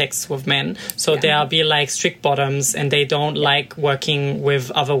straight sex with men. So there'll be like strict bottoms and they don't like working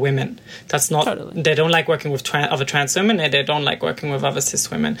with other women. That's not, they don't like working with other trans women and they don't like working with other cis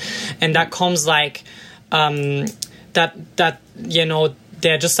women. And that comes like, they're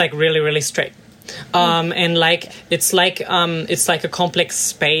just like really, really straight. And like, it's like a complex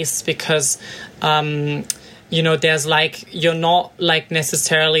space because, there's like, you're not like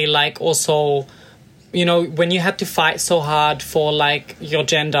necessarily like also, when you had to fight so hard for like your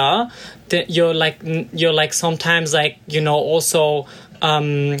gender, you're like sometimes like, also,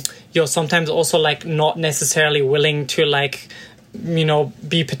 you're sometimes also like not necessarily willing to like,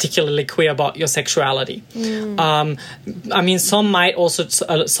 be particularly queer about your sexuality. I mean, some might also,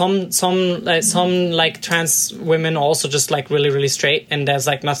 some like trans women also just like really, really straight, and there's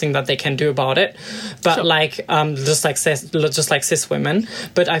like nothing that they can do about it. But like, just like cis women.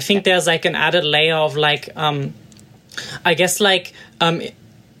 But I think there's like an added layer of like, I guess like,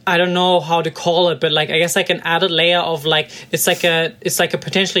 I don't know how to call it, but like I guess like an added layer of like it's like a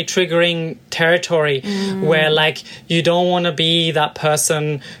potentially triggering territory where like you don't want to be that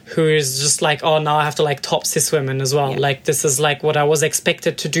person who is just like, oh, now I have to like top cis women as well. Like this is like what I was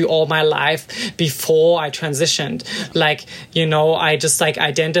expected to do all my life before I transitioned. Like, I just like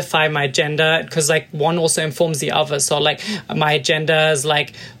identify my gender because like one also informs the other. So like my gender is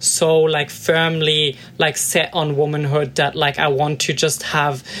like so like firmly like set on womanhood that like I want to just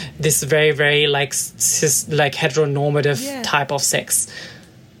have this very, very like cis, like heteronormative type of sex.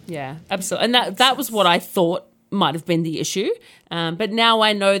 Yeah, absolutely. And that was what I thought might have been the issue. But now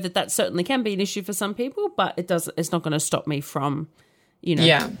I know that certainly can be an issue for some people, but it's not going to stop me from,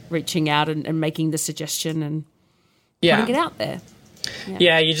 reaching out and making the suggestion and putting it out there.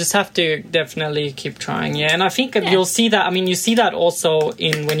 Yeah, you just have to definitely keep trying. Yeah, and I think you'll see that. I mean, you see that also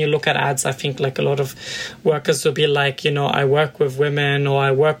when you look at ads. I think like a lot of workers will be like, I work with women or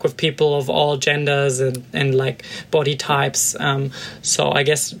I work with people of all genders and like body types. So I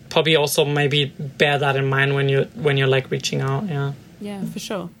guess probably also maybe bear that in mind when you're like reaching out. Yeah. Yeah, for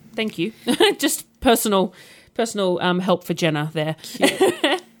sure. Thank you. Just personal help for Jenna there.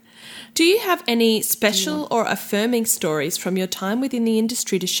 Do you have any special or affirming stories from your time within the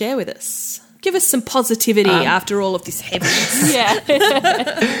industry to share with us? Give us some positivity after all of this heaviness.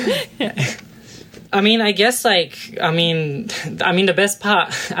 I mean, I guess like, I mean, the best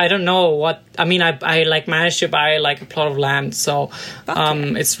part, I don't know what, I mean, I like managed to buy like a plot of land. So,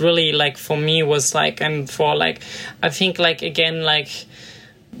 it's really like for me was like, and for like, I think like, again, like,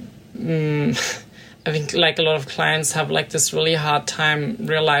 I think like a lot of clients have like this really hard time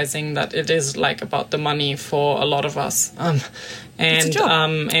realizing that it is like about the money for a lot of us. And it's a job.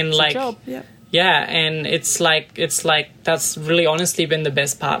 And it's like, a job. Yeah. yeah, and it's like that's really honestly been the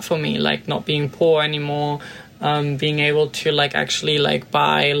best part for me, like not being poor anymore, being able to like actually like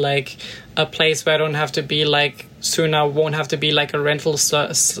buy like a place where I don't have to be like, soon I won't have to be like a rental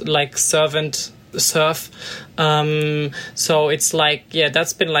serf. So it's like, yeah,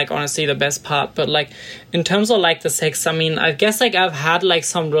 that's been like honestly the best part. But like in terms of like the sex, I mean, I guess like I've had like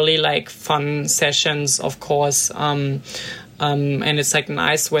some really like fun sessions, of course, and it's like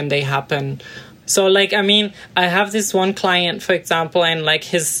nice when they happen. So like, I mean, I have this one client, for example, and like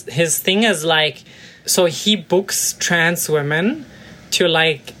his thing is like, so he books trans women to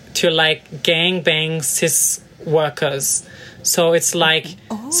gangbang cis workers. So it's like,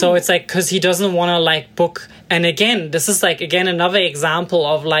 because he doesn't want to like book. And again, this is like, again, another example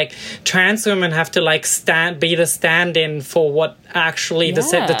of like trans women have to like be the stand-in for what actually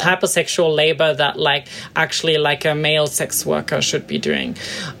the type of sexual labor that like actually like a male sex worker should be doing.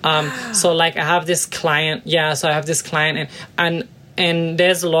 So like I have this client, and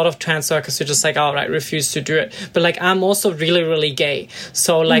there's a lot of trans workers who just like outright refuse to do it. But like I'm also really, really gay.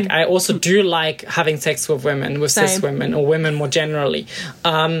 So like I also do like having sex with women, with cis women or women more generally.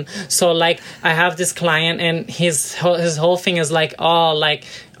 So like I have this client and his whole thing is like, oh, like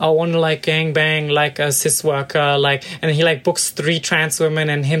I want to like gangbang like a cis worker, like, and he like books 3 trans women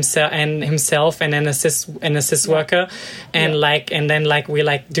and himself and then a cis worker, and like, and then like we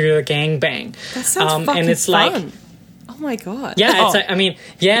like do a gangbang. That sounds fucking and it's fun. like, oh my god. yeah, it's like, I mean,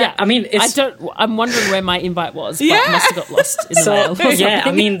 I mean, it's, I'm wondering where my invite was, but it must have got lost in the mail. Or yeah,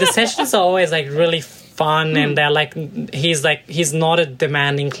 I mean, the sessions are always like really fun, and they're like, he's not a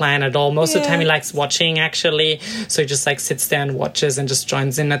demanding client at all. Most of the time he likes watching, actually, so he just like sits there and watches and just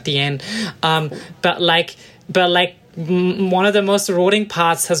joins in at the end. But like one of the most rewarding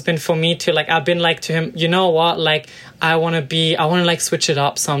parts has been for me to like, I've been like to him, you know what, like I want to like switch it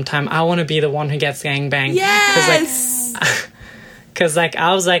up sometime. I want to be the one who gets gangbanged. Yes. Because like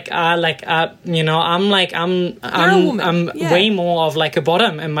I was like you know, I'm way more of like a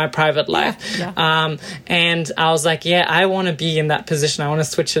bottom in my private life. And I was like, yeah, I want to be in that position. I want to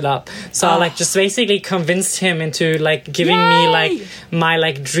switch it up. So I like just basically convinced him into like giving me like my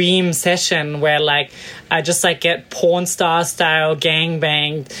like dream session where like I just like get porn star style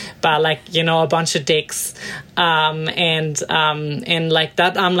gangbanged by like, you know, a bunch of dicks, and like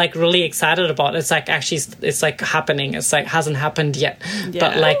that I'm like really excited about. It's like actually it's like happening. It's like hasn't happened yet,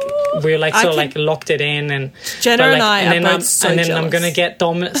 but like we're like sort of like locked it in, and Jenna like, and I and are both so and then jealous. I'm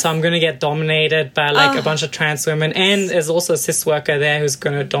gonna get dominated by like a bunch of trans women, and there's also a cis worker there who's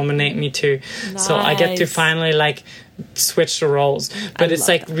gonna dominate me too. So I get to finally like switch the roles, but it's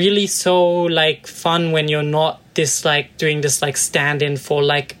like really so like fun when you're not this like doing this like stand-in for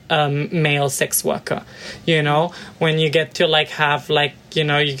like male sex worker, you know, when you get to like have like, you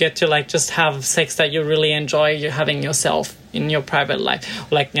know, you get to like just have sex that you really enjoy, you're having yourself in your private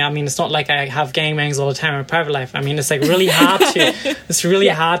life. Like, I mean, it's not like I have gangbangs all the time in my private life. I mean, it's like really hard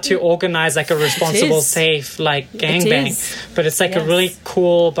to hard to organize like a responsible, safe like gangbang. But it's like a really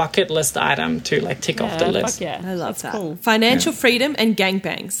cool bucket list item to like tick off the list. I love that. Cool. Financial freedom and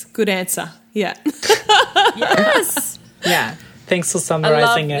gangbangs. Good answer. Yeah. Yes. Yeah. Thanks for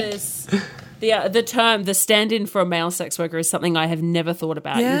summarizing it. This. The term, the stand-in for a male sex worker is something I have never thought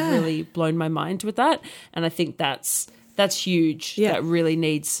about. Yeah. You've really blown my mind with that. And I think that's huge. Yeah. That really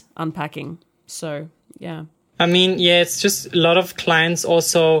needs unpacking. So, yeah. I mean, yeah, it's just a lot of clients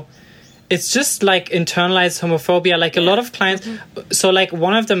also, it's just like internalized homophobia. Like a lot of clients, so like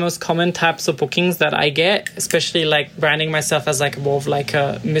one of the most common types of bookings that I get, especially like branding myself as like more of like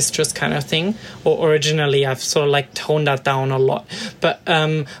a mistress kind of thing, or originally I've sort of like toned that down a lot. But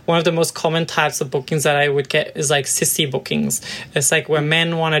one of the most common types of bookings that I would get is like sissy bookings. It's like where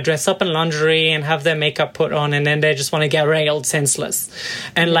men want to dress up in lingerie and have their makeup put on, and then they just want to get railed senseless.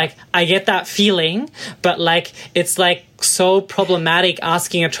 And like I get that feeling, but like it's like so problematic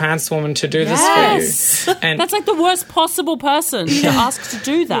asking a trans woman to do this for you. And that's like the worst possible person to ask to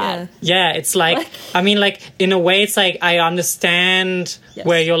do that. Yeah, it's like, I mean, like, in a way, it's like, I understand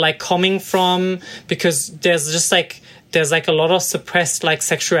where you're, like, coming from, because there's just, like, there's, like, a lot of suppressed, like,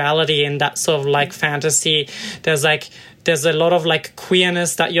 sexuality in that sort of, like, fantasy. There's a lot of, like,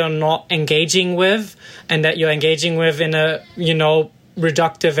 queerness that you're not engaging with, and that you're engaging with in a, you know,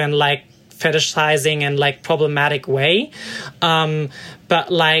 reductive and, like, fetishizing and like problematic way. But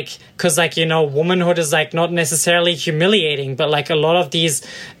like, because like, you know, womanhood is like not necessarily humiliating, but like a lot of these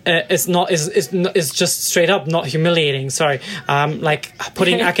is just straight up not humiliating. Sorry, like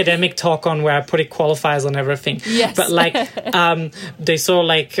putting academic talk on where I put qualifiers on everything. Yes. But like they sort of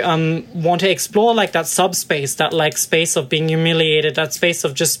like want to explore like that subspace, that like space of being humiliated, that space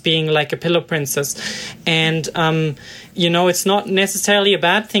of just being like a pillow princess, and you know, it's not necessarily a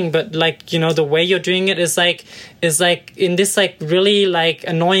bad thing, but like, you know, the way you're doing it is like in this like really like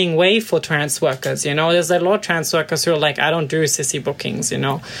annoying way for trans workers. You know, there's a lot of trans workers who are like, I don't do sissy bookings, you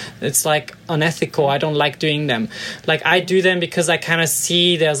know, it's like unethical, I don't like doing them. Like I do them because I kind of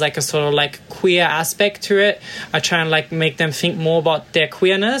see there's like a sort of like queer aspect to it. I try and like make them think more about their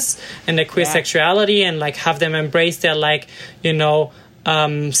queerness and their queer sexuality, and like have them embrace their like, you know,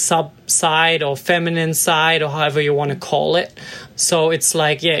 sub side or feminine side or however you want to call it. So it's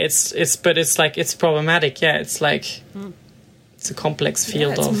like, yeah, it's like it's problematic. Yeah, it's like it's a complex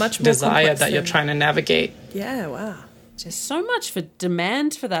field of desire that you're trying to navigate. Yeah, wow. Just so much for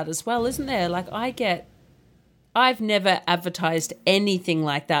demand for that as well, isn't there? Like I've never advertised anything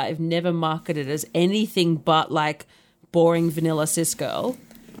like that. I've never marketed as anything but like boring vanilla cis girl.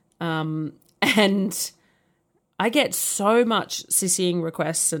 And I get so much sissying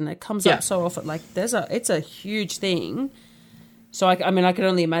requests, and it comes up so often. Like it's a huge thing. So I mean, I can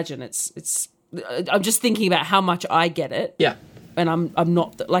only imagine. It's. I'm just thinking about how much I get it. Yeah. And I'm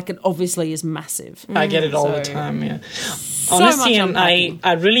not like, it obviously is massive. I get it all the time. Yeah. Honestly, and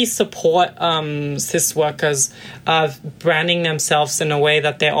I really support cis workers branding themselves in a way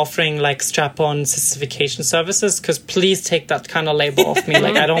that they're offering like strap-on sissification services, because please take that kind of label off me.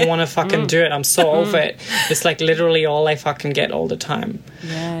 Like I don't want to fucking do it. I'm so over it. It's like literally all I fucking get all the time.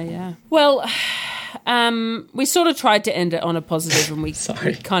 Yeah. Well, we sort of tried to end it on a positive, and we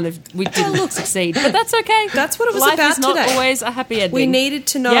didn't succeed, but that's okay. That's what it was Life about is not today. always a happy ending. We needed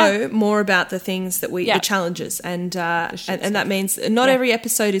to know more about the things that the challenges, and that means not every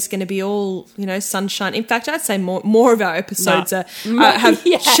episode is going to be all, you know, sunshine. In fact, I'd say more of our episodes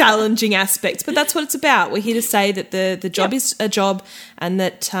have challenging aspects, but that's what it's about. We're here to say that the job is a job, and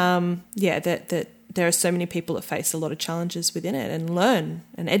that that there are so many people that face a lot of challenges within it, and learn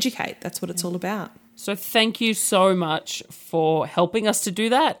and educate. That's what it's all about. So thank you so much for helping us to do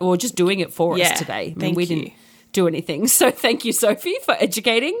that, or just doing it for us today. I mean, we didn't do anything. So thank you, Sophie, for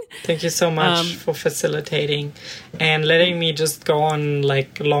educating. Thank you so much for facilitating and letting me just go on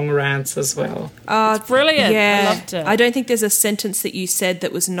like long rants as well. It's brilliant. Yeah. I loved it. I don't think there's a sentence that you said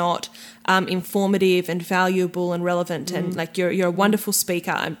that was not informative and valuable and relevant. And like you're a wonderful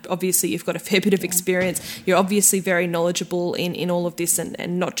speaker. And obviously, you've got a fair bit of experience. You're obviously very knowledgeable in all of this,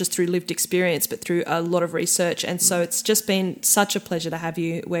 and not just through lived experience, but through a lot of research. And so it's just been such a pleasure to have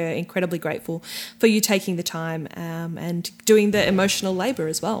you. We're incredibly grateful for you taking the time and doing the emotional labour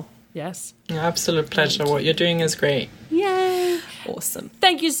as well. Yes. Absolute pleasure. What you're doing is great. Yay. Awesome.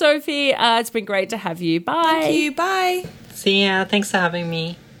 Thank you, Sophie. It's been great to have you. Bye. Thank you. Bye. See ya. Thanks for having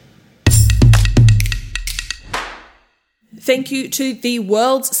me. Thank you to the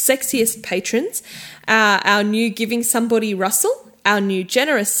world's sexiest patrons, our new Giving Somebody Russell, our new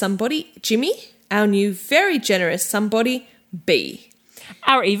generous somebody Jimmy, our new very generous somebody B.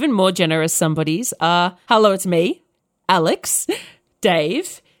 Our even more generous somebodies are Hello, it's me, Alex,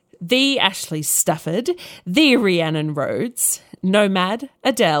 Dave, the Ashley Stafford, the Rhiannon Rhodes, Nomad,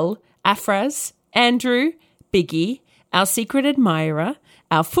 Adele, Afraz, Andrew, Biggie, our secret admirer,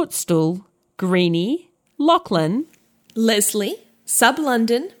 our footstool, Greenie, Lachlan, Leslie, Sub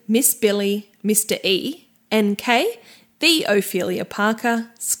London, Miss Billy, Mr. E, NK, the Ophelia Parker,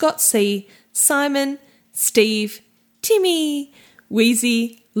 Scott C, Simon, Steve, Timmy,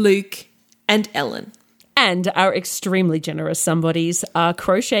 Wheezy, Luke, and Ellen. And our extremely generous somebodies are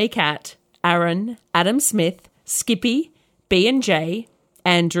Crochet Cat, Aaron, Adam Smith, Skippy, B&J,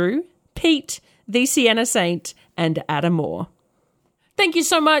 Andrew, Pete, the Sienna Saint, and Adam Moore. Thank you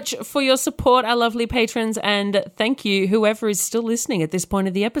so much for your support, our lovely patrons, and thank you, whoever is still listening at this point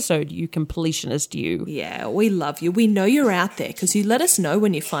of the episode, you completionist, you. Yeah, we love you. We know you're out there because you let us know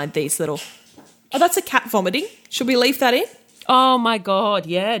when you find these little... Oh, that's a cat vomiting. Should we leave that in? Oh, my God.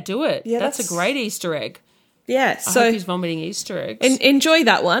 Yeah, do it. Yeah, that's a great Easter egg. Yeah, I hope he's vomiting Easter eggs. Enjoy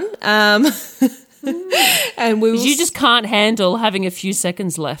that one. And we will... You just can't handle having a few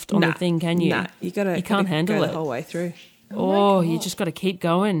seconds left on the thing, can you? Nah, you can't handle go it the whole way through. Oh, you just got to keep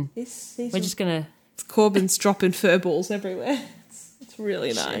going. We're just going to... Corbin's dropping fur balls everywhere. It's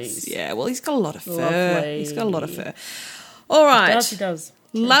really nice. Jeez. Yeah, well, he's got a lot of fur. Lovely. He's got a lot of fur. All right. He does.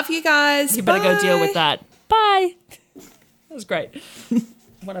 Love you guys. You better go deal with that. Bye. That was great.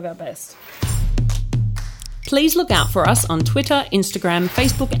 one of our best. Please look out for us on Twitter, Instagram,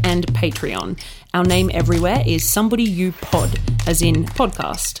 Facebook, and Patreon. Our name everywhere is Somebody You Pod, as in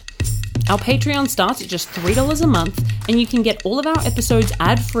podcast. Our Patreon starts at just $3 a month, and you can get all of our episodes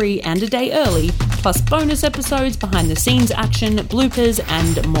ad-free and a day early, plus bonus episodes, behind-the-scenes action, bloopers,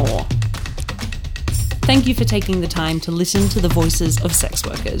 and more. Thank you for taking the time to listen to the voices of sex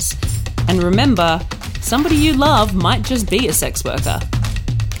workers. And remember, somebody you love might just be a sex worker.